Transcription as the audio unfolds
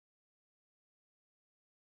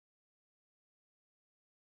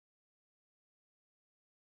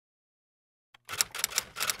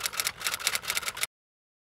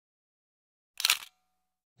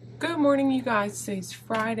Good morning, you guys. Today's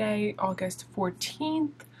Friday, August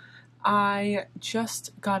 14th. I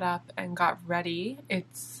just got up and got ready.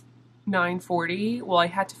 It's 9:40. Well, I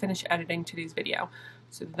had to finish editing today's video.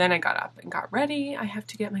 So then I got up and got ready. I have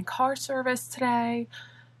to get my car serviced today.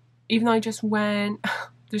 Even though I just went,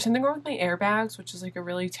 there's something wrong with my airbags, which is like a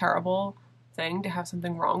really terrible thing to have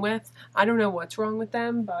something wrong with. I don't know what's wrong with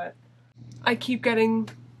them, but I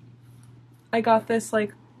got this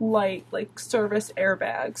light service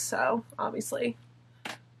airbag, so obviously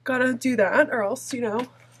gotta do that or else,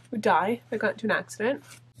 would die if I got into an accident.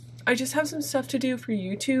 I just have some stuff to do for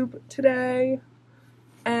YouTube today,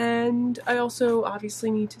 and I also obviously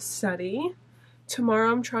need to study.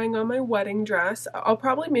 Tomorrow I'm trying on my wedding dress. I'll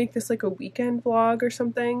probably make this like a weekend vlog or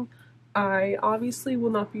something. I obviously will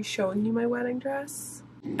not be showing you my wedding dress.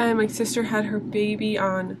 And my sister had her baby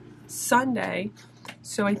on Sunday,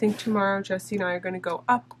 so I think tomorrow Jesse and I are going to go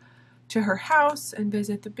up to her house and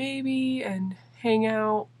visit the baby and hang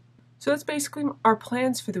out. So that's basically our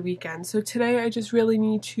plans for the weekend. So today I just really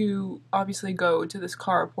need to obviously go to this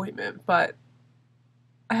car appointment, but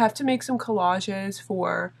I have to make some collages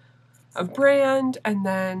for a brand and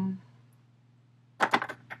then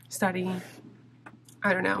study.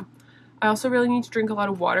 I don't know. I also really need to drink a lot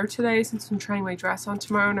of water today since I'm trying my dress on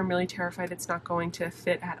tomorrow and I'm really terrified it's not going to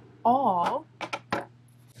fit at all.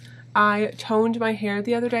 I toned my hair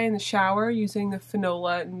the other day in the shower using the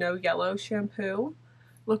Finola No Yellow shampoo.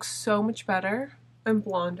 Looks so much better and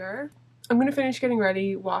blonder. I'm going to finish getting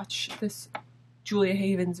ready, watch this Julia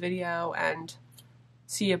Havens video, and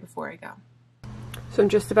see you before I go. So I'm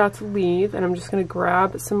just about to leave and I'm just going to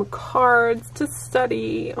grab some cards to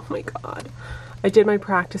study. Oh my god. I did my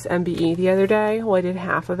practice MBE the other day. Well, I did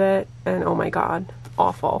half of it and oh my god,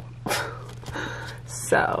 awful.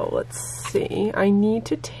 So let's see. I need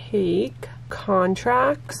to take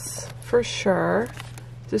contracts for sure.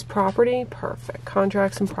 Is this property? Perfect.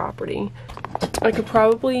 Contracts and property. I could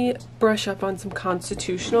probably brush up on some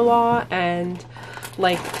constitutional law and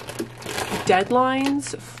like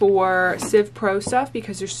deadlines for Civ Pro stuff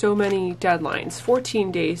because there's so many deadlines.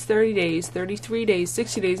 14 days, 30 days, 33 days,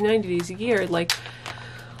 60 days, 90 days, a year. Like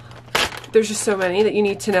there's just so many that you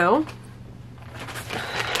need to know.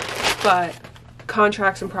 But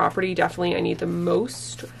contracts and property, definitely I need the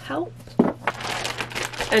most help.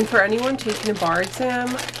 And for anyone taking a bar exam,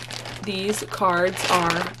 these cards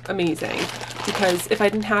are amazing because if I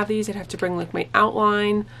didn't have these, I'd have to bring like my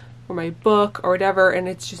outline or my book or whatever, and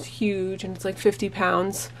it's just huge and it's like 50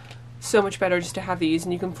 pounds. So much better just to have these,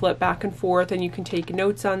 and you can flip back and forth and you can take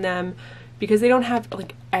notes on them because they don't have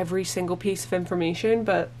like every single piece of information,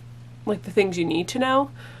 but like the things you need to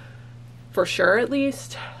know for sure at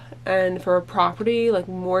least. And for a property, like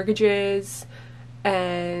mortgages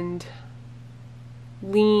and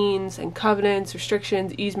liens and covenants,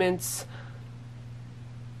 restrictions, easements,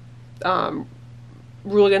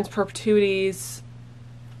 rule against perpetuities,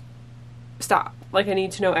 stop. Like I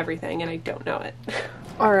need to know everything and I don't know it.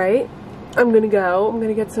 Alright, I'm gonna go. I'm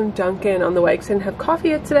gonna get some Dunkin' on the way because I didn't have coffee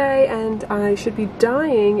yet today and I should be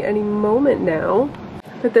dying any moment now.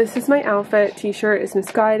 But this is my outfit. T-shirt is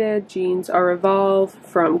Misguided, jeans are Revolve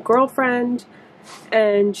from Girlfriend,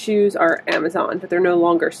 and shoes are Amazon, but they're no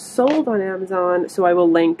longer sold on Amazon, so I will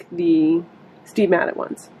link the Steve Madden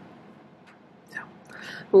ones. So,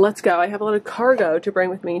 let's go. I have a lot of cargo to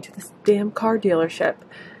bring with me to this damn car dealership.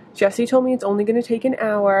 Jesse told me it's only going to take an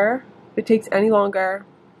hour. If it takes any longer,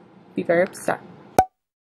 I'll be very upset.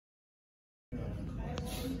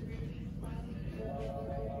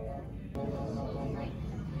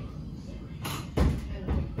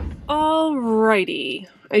 Alrighty,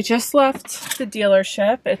 I just left the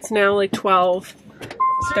dealership. It's now like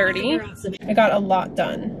 12:30. I got a lot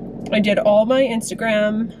done. I did all my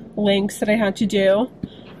Instagram links that I had to do,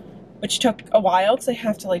 which took a while because I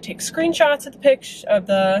have to like take screenshots of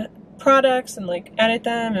the products and like edit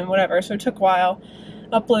them and whatever, so it took a while.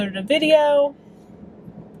 Uploaded a video.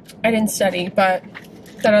 I didn't study, but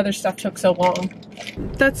that other stuff took so long.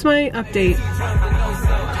 That's my update.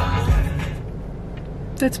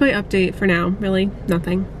 That's my update for now, really,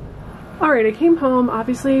 nothing. Alright, I came home,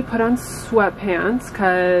 obviously put on sweatpants,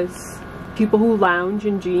 because people who lounge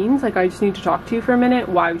in jeans, like I just need to talk to you for a minute,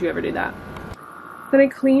 why would you ever do that? Then I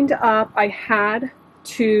cleaned up. I had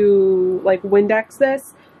to like Windex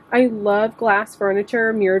this. I love glass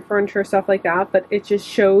furniture, mirrored furniture, stuff like that, but it just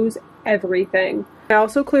shows everything. I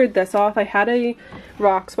also cleared this off. I had a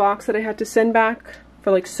rocksbox that I had to send back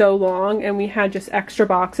for like so long, and we had just extra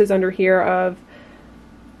boxes under here of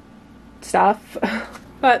stuff.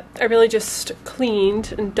 But I really just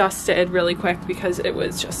cleaned and dusted really quick because it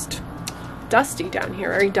was just dusty down here,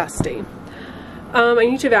 very dusty. I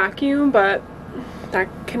need to vacuum, but that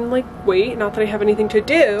can like wait, not that I have anything to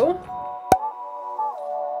do.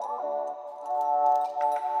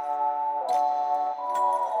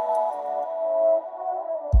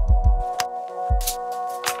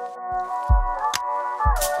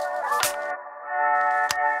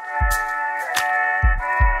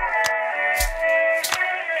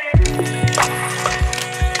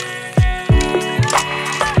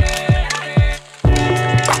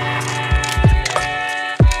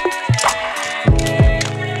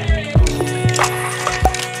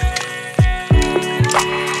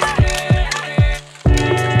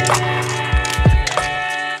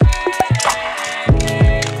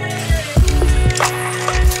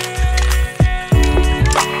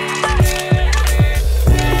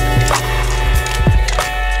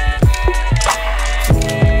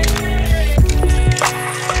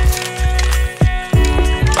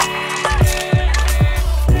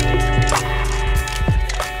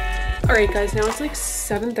 Alright guys, now it's like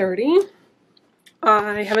 7:30.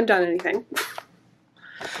 I haven't done anything.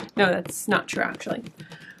 No, that's not true actually.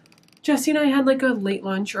 Jesse and I had like a late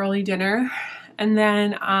lunch, early dinner, and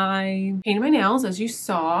then I painted my nails as you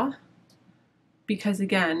saw. Because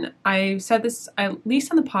again, I've said this at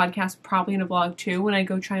least on the podcast, probably in a vlog too, when I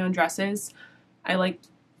go try on dresses, I like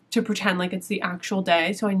to pretend like it's the actual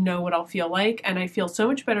day so I know what I'll feel like, and I feel so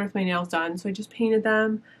much better with my nails done, so I just painted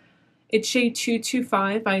them. It's shade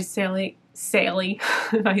 225 by Sally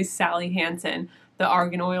Hansen, the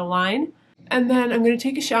Argan Oil line. And then I'm going to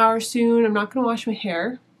take a shower soon. I'm not going to wash my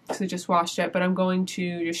hair because I just washed it, but I'm going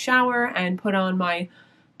to just shower and put on my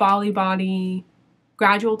Body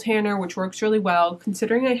gradual tanner, which works really well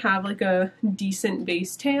considering I have like a decent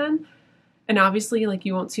base tan. And obviously like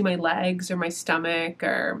you won't see my legs or my stomach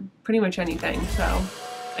or pretty much anything, so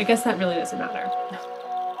I guess that really doesn't matter.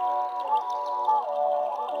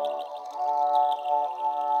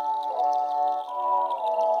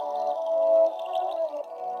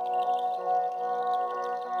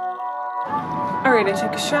 Alright, I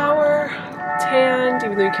took a shower, tanned,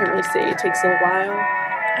 even though you can't really see, it takes a little while.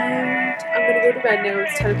 And I'm gonna go to bed now,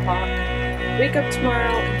 it's 10 o'clock. Wake up tomorrow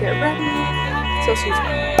and get ready. So see you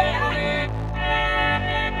tomorrow.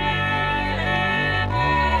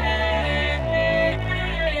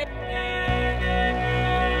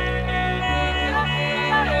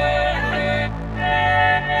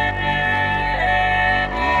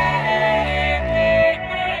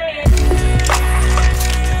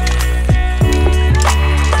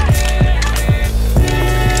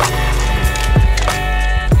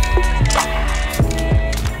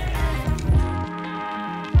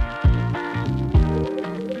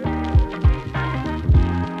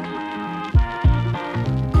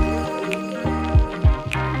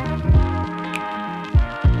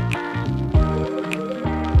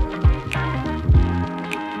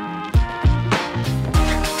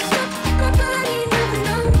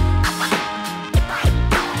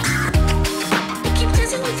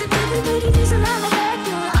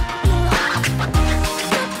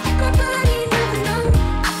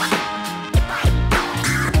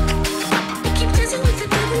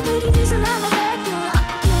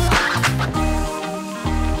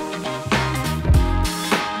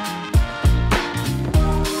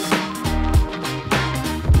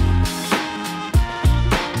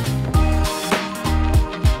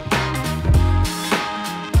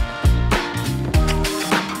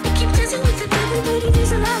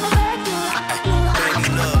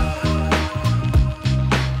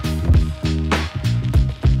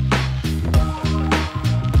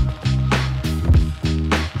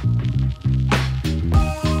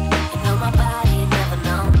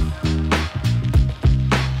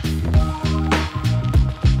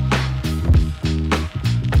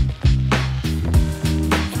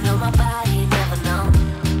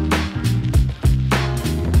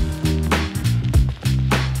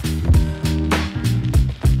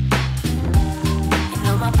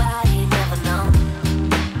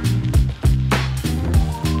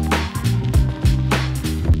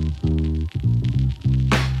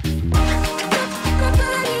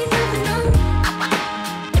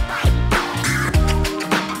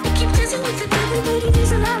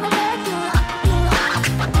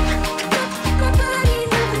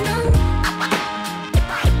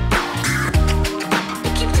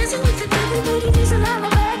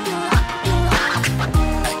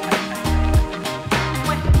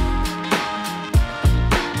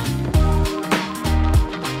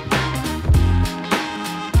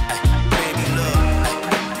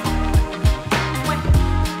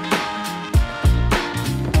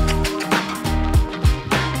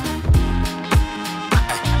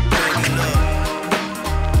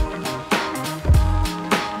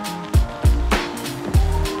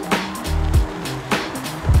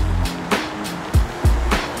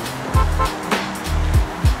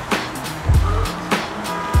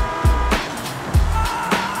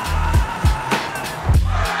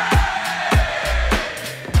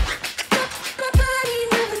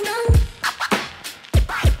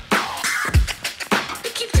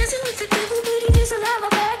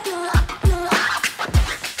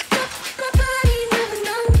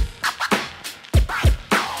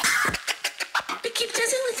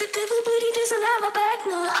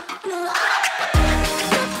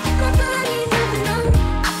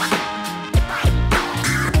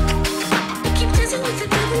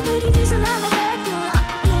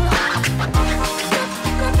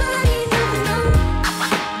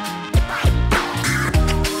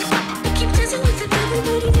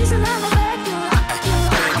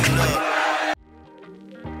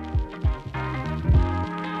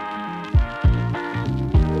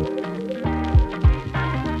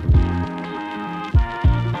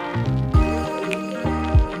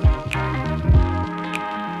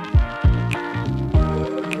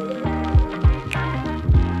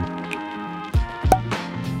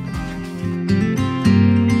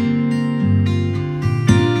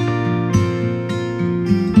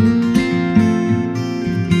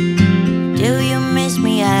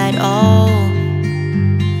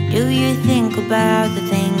 About the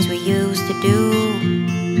things we used to do.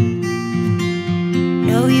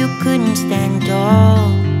 No, you couldn't stand tall.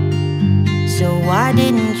 So why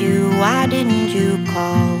didn't you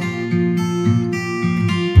call?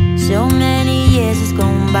 So many years has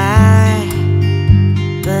gone by,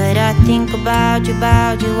 but I think about you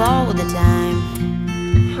all the time.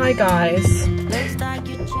 Hi guys.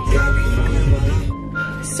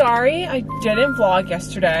 Sorry I didn't vlog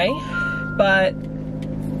yesterday, but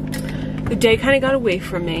the day kind of got away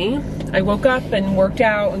from me. I woke up and worked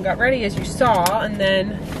out and got ready as you saw, and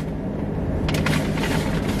then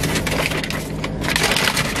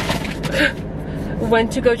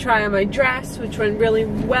went to go try on my dress, which went really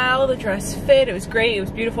well. The dress fit, it was great, it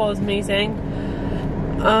was beautiful, it was amazing.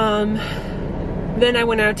 Then I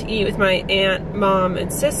went out to eat with my aunt, mom, and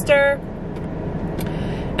sister.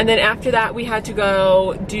 And then after that we had to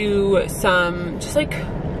go do some just like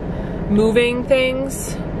moving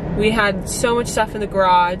things. We had so much stuff in the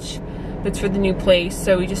garage that's for the new place,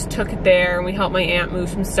 so we just took it there and we helped my aunt move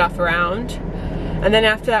some stuff around. And then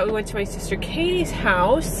after that we went to my sister Katie's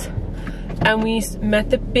house and we met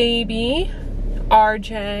the baby,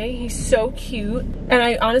 RJ. He's so cute. And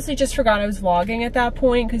I honestly just forgot I was vlogging at that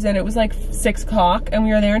point because then it was like 6 o'clock and we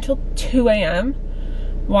were there until 2 a.m.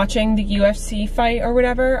 watching the UFC fight or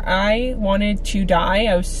whatever. I wanted to die.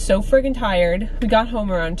 I was so friggin' tired. We got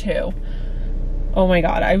home around 2. Oh my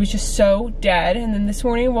god, I was just so dead. And then this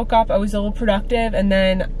morning I woke up, I was a little productive, and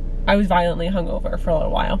then I was violently hungover for a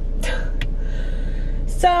little while.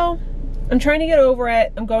 So, I'm trying to get over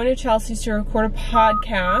it. I'm going to Chelsea's to record a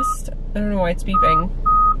podcast. I don't know why it's beeping.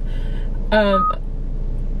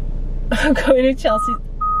 I'm going to Chelsea.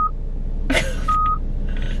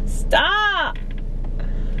 Stop!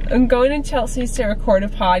 I'm going to Chelsea's to record a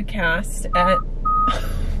podcast at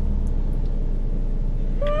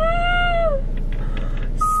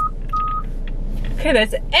okay,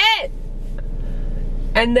 that's it.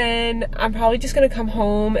 And then I'm probably just gonna come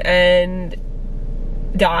home and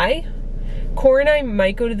die. Corey and I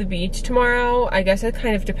might go to the beach tomorrow. I guess it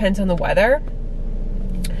kind of depends on the weather.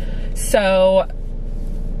 So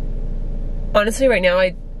honestly right now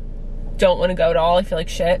I don't want to go at all. I feel like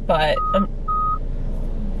shit, but I'm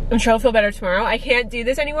sure I'll feel better tomorrow. I can't do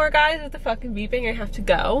this anymore, guys, with the fucking beeping. I have to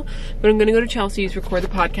go. But I'm gonna go to Chelsea's, record the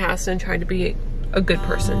podcast, and try to be a good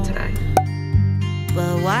person today.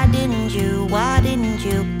 But why didn't you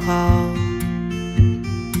call?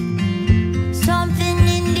 Something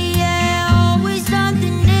in the air, always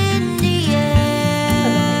something in the air.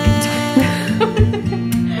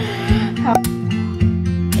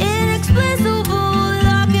 Inexplicable,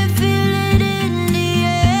 I can feel it in the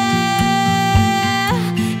air.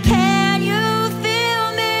 Can you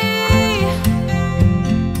feel me?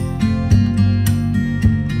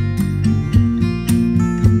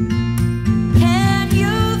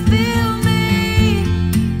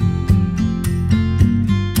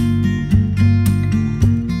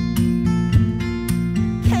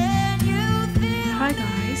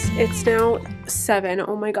 It's now 7.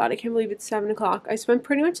 Oh my god, I can't believe it's 7 o'clock. I spent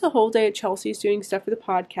pretty much the whole day at Chelsea's doing stuff for the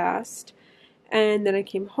podcast. And then I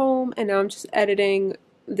came home and now I'm just editing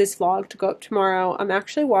this vlog to go up tomorrow. I'm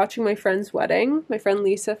actually watching my friend's wedding. My friend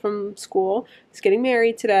Lisa from school is getting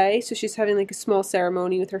married today. So she's having like a small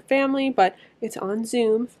ceremony with her family, but it's on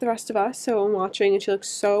Zoom for the rest of us. So I'm watching and she looks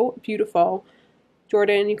so beautiful.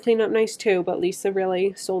 Jordan, you clean up nice too, but Lisa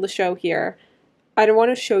really stole the show here. I don't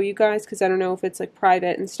want to show you guys because I don't know if it's like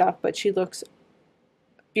private and stuff, but she looks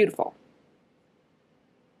beautiful.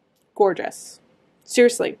 Gorgeous.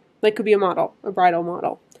 Seriously, like could be a model, a bridal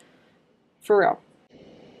model. For real.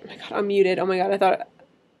 Oh my god, I'm muted. Oh my god, I thought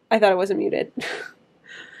I wasn't muted.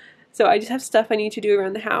 So I just have stuff I need to do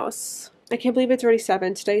around the house. I can't believe it's already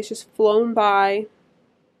 7. Today's just flown by.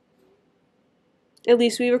 At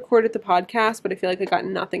least we recorded the podcast, but I feel like I got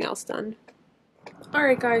nothing else done.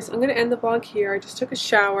 Alright guys, I'm going to end the vlog here. I just took a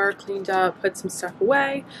shower, cleaned up, put some stuff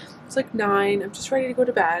away. It's like 9. I'm just ready to go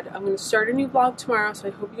to bed. I'm going to start a new vlog tomorrow, so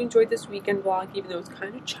I hope you enjoyed this weekend vlog, even though it's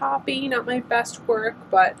kind of choppy, not my best work,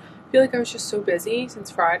 but I feel like I was just so busy since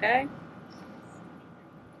Friday.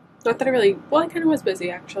 Not that I really, well, I kind of was busy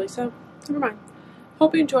actually, so never mind.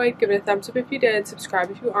 Hope you enjoyed. Give it a thumbs up if you did, subscribe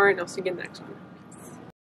if you aren't, and I'll see you in the next one.